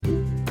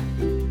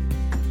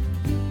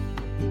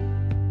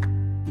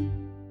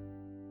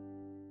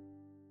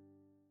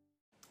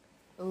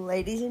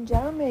Ladies and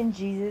gentlemen,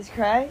 Jesus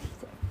Christ,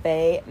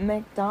 Faye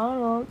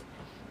McDonald.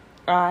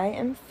 I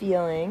am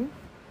feeling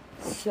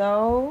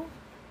so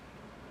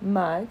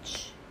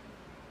much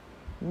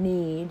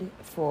need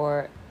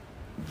for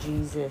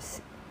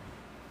Jesus.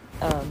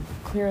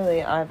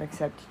 Clearly, I've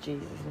accepted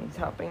Jesus and He's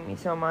helping me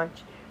so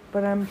much,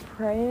 but I'm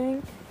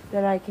praying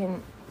that I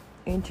can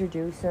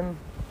introduce Him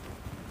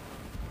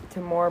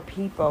to more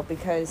people,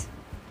 because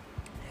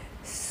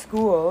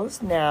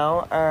schools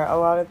now a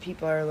lot of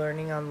people are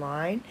learning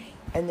online,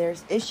 and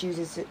there's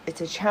issues.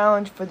 It's a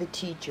challenge for the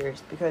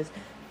teachers, because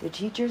the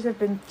teachers have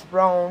been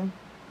thrown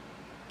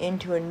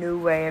into a new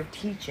way of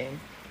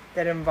teaching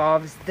that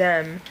involves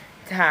them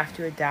to have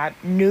to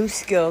adapt new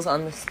skills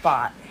on the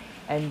spot,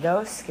 and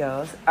those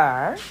skills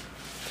are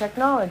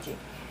technology.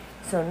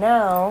 So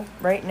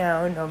right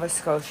now in Nova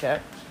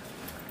Scotia,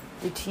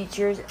 the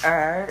teachers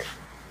are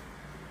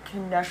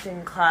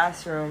conducting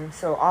classrooms,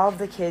 so all of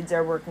the kids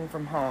are working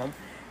from home,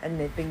 and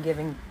they've been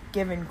given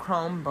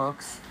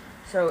Chromebooks.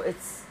 So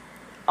it's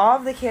all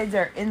of the kids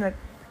are in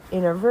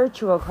a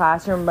virtual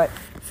classroom, but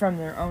from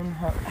their own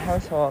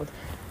household.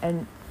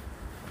 And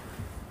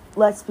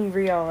let's be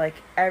real, like,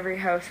 every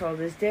household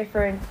is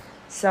different,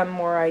 some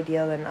more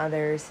ideal than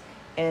others,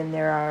 and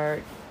there are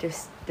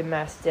just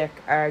domestic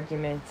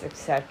arguments,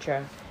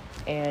 etc.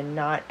 And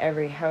not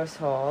every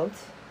household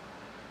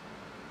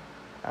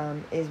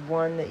is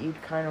one that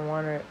you'd kind of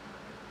want to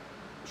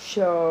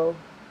show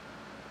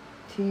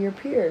to your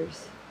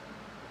peers.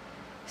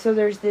 So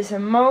there's this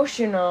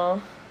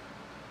emotional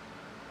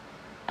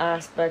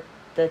aspect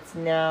that's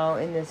now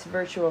in this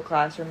virtual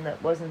classroom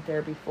that wasn't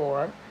there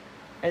before,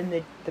 and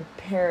the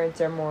parents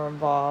are more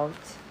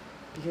involved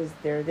because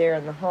they're there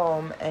in the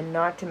home, and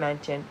not to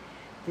mention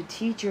the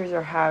teachers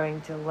are having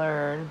to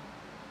learn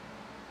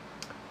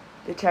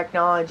the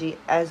technology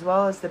as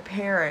well as the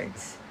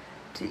parents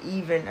to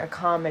even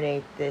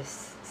accommodate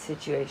this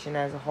situation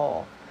as a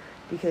whole,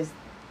 because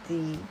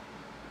in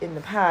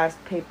the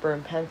past, paper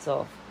and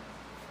pencil,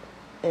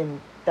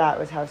 and that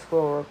was how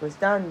schoolwork was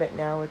done. But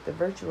now with the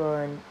virtual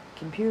and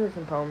computer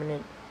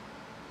component,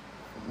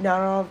 not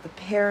all of the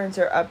parents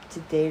are up to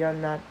date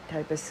on that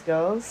type of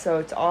skills, so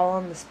it's all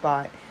on the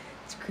spot.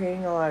 It's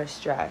creating a lot of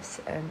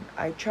stress, and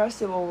I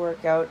trust it will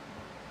work out,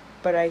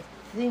 but I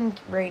think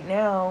right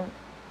now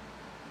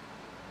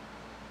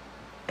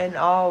and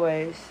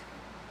always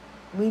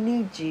we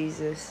need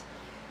Jesus,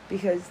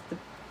 because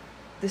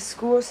the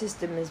school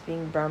system is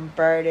being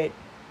bombarded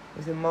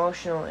with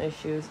emotional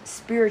issues,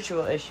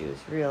 spiritual issues,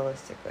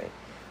 realistically.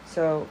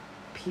 So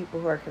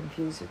people who are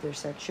confused with their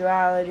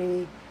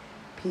sexuality,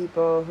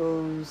 people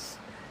who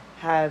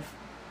have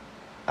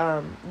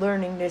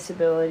learning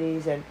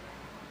disabilities, and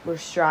we're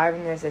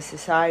striving as a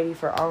society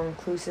for all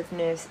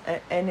inclusiveness,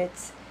 and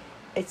it's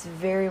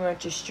very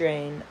much a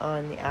strain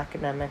on the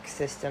academic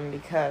system,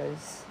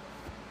 because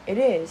it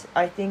is.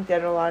 I think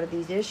that a lot of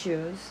these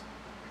issues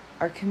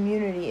are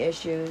community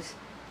issues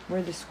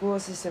where the school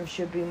system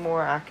should be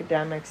more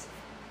academics.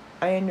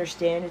 I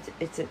understand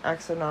it's an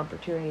excellent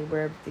opportunity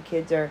where the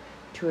kids are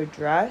to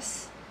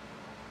address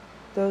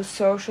those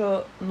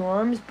social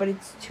norms, but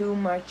it's too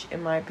much,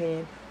 in my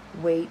opinion,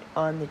 weight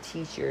on the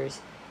teachers,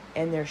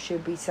 and there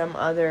should be some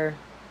other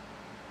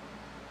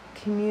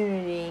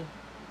community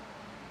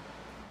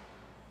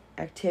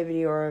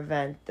activity or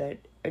event that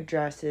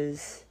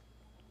addresses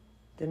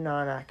the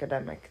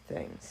non-academic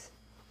things,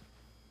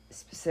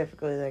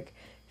 specifically like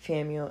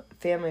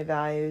family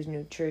values,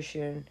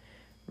 nutrition,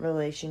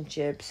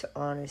 relationships,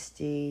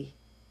 honesty,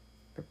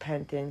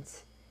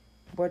 repentance.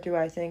 What do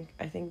I think?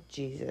 I think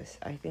Jesus.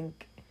 I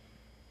think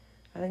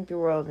the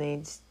world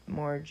needs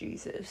more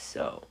Jesus.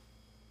 So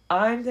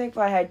I'm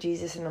thankful I had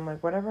Jesus, and I'm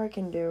like, whatever I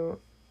can do,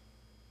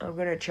 I'm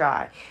gonna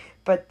try.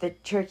 But the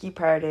tricky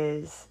part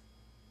is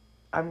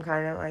I'm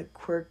kind of like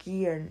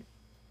quirky and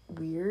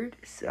weird,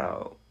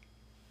 so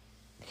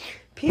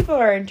people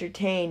are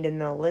entertained and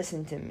they'll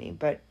listen to me,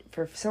 but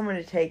for someone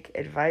to take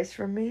advice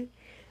from me,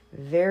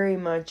 very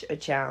much a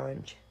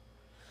challenge.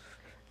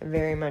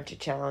 Very much a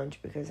challenge,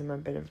 because I'm a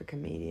bit of a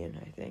comedian,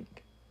 I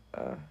think.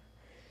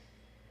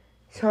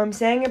 So I'm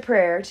saying a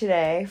prayer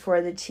today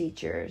for the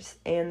teachers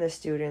and the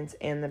students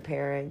and the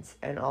parents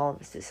and all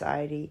of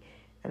society,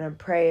 and I'm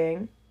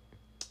praying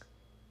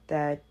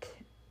that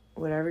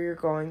whatever you're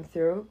going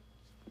through,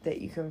 that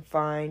you can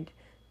find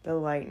the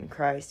light in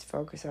Christ,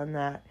 focus on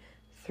that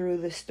through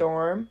the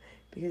storm,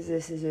 because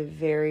this is a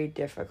very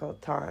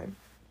difficult time.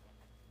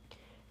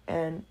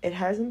 And it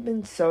hasn't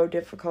been so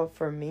difficult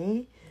for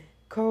me,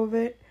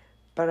 COVID,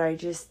 but I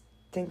just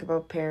think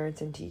about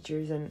parents and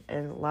teachers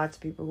and lots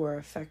of people who are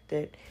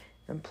affected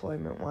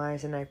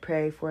employment-wise, and I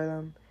pray for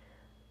them.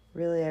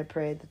 Really, I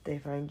pray that they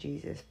find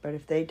Jesus. But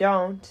if they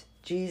don't,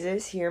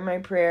 Jesus, hear my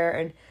prayer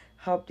and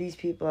help these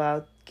people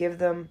out. Give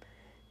them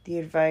the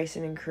advice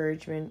and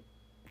encouragement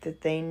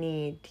that they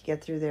need to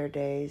get through their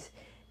days,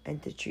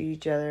 and to treat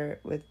each other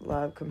with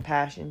love,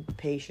 compassion,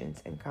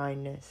 patience, and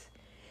kindness.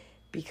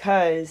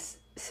 Because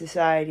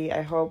society,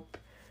 I hope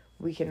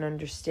we can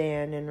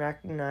understand and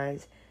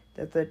recognize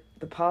that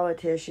the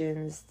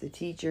politicians, the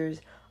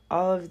teachers,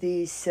 all of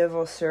these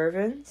civil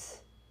servants,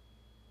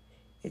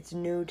 it's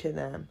new to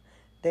them.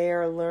 They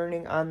are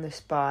learning on the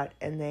spot,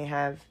 and they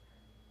have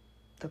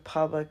the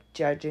public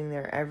judging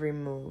their every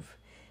move.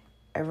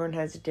 Everyone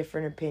has a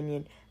different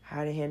opinion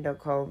how to handle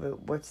COVID,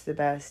 what's the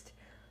best.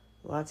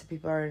 Lots of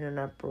people are in an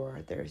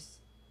uproar. There's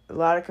a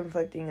lot of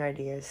conflicting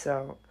ideas,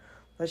 so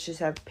let's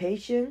just have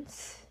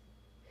patience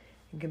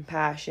and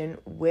compassion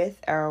with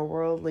our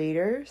world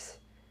leaders.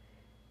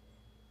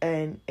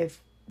 And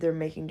if they're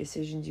making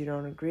decisions you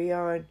don't agree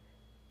on,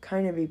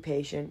 kind of be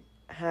patient.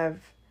 Have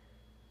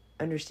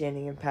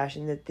understanding and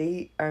passion that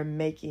they are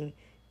making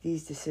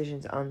these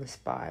decisions on the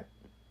spot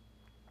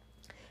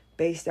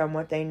based on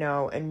what they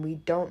know, and we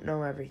don't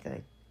know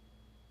everything.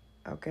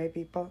 Okay,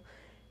 people?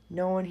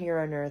 No one here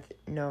on earth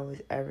knows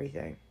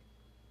everything.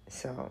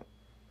 So,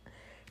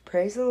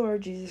 praise the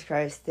Lord Jesus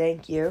Christ.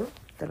 Thank you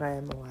that I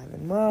am alive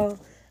and well.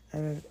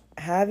 I'm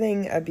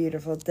having a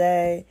beautiful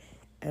day,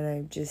 and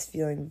I'm just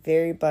feeling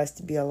very blessed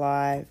to be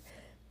alive.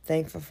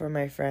 Thankful for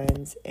my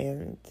friends,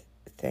 and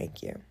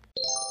thank you.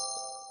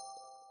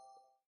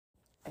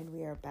 And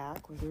we are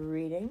back with a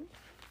reading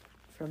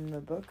from the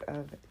book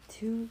of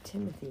 2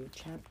 Timothy,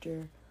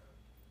 chapter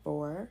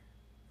 4,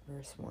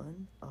 verse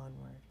 1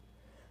 onward.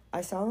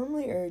 I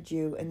solemnly urge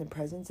you in the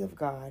presence of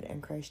God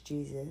and Christ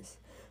Jesus,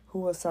 who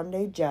will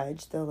someday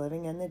judge the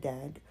living and the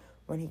dead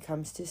when he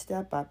comes to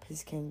step up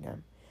his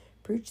kingdom.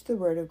 Preach the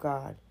word of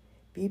God.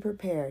 Be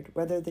prepared,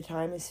 whether the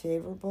time is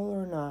favorable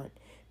or not.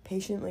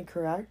 Patiently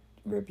correct,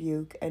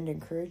 rebuke, and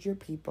encourage your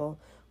people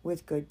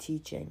with good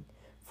teaching.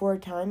 For a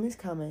time is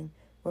coming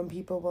when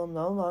people will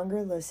no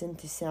longer listen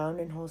to sound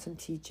and wholesome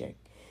teaching.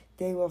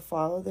 They will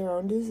follow their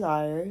own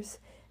desires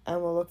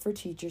and will look for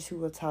teachers who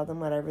will tell them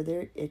whatever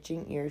their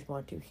itching ears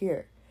want to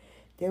hear.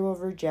 They will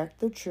reject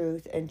the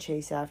truth and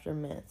chase after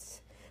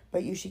myths.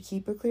 But you should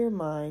keep a clear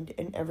mind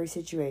in every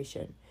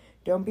situation.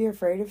 Don't be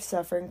afraid of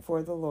suffering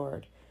for the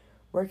Lord.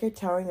 Work at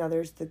telling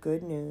others the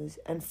good news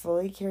and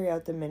fully carry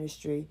out the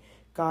ministry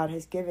God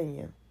has given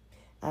you.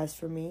 As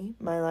for me,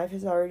 my life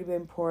has already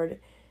been poured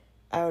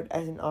out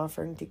as an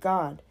offering to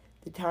God.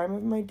 The time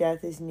of my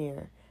death is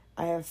near.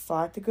 I have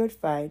fought the good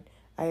fight.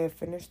 I have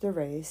finished the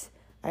race.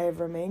 I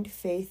have remained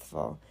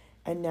faithful,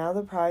 and now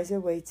the prize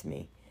awaits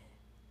me,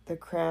 the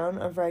crown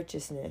of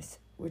righteousness,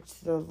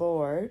 which the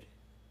Lord,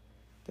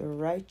 the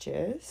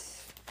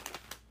righteous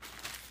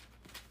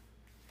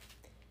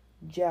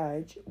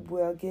judge,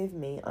 will give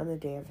me on the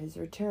day of his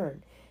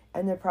return.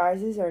 And the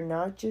prizes are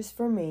not just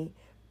for me,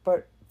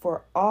 but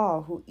for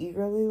all who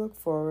eagerly look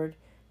forward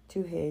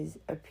to his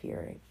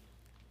appearing.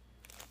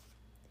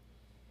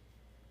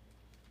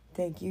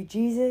 Thank you,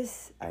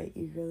 Jesus. I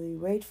eagerly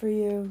wait for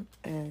you,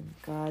 and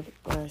God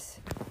bless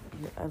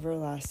your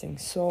everlasting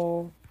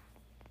soul.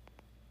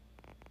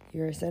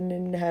 You are ascended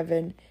into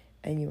heaven,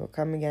 and you will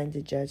come again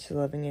to judge the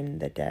living and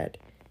the dead.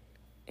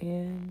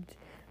 And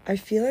I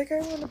feel like I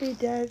want to be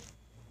dead,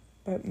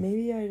 but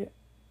maybe I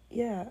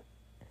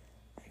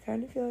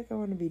kind of feel like I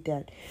want to be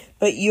dead.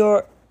 But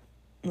you're,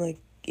 like,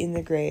 in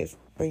the grave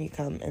when you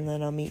come, and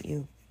then I'll meet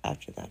you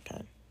after that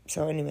time.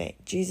 So anyway,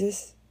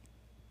 Jesus,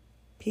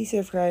 peace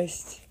of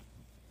Christ.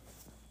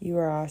 You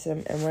are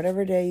awesome, and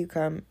whatever day you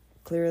come,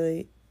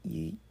 clearly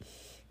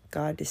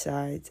God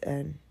decides,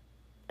 and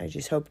I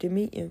just hope to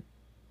meet you.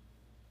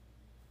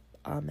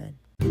 Amen.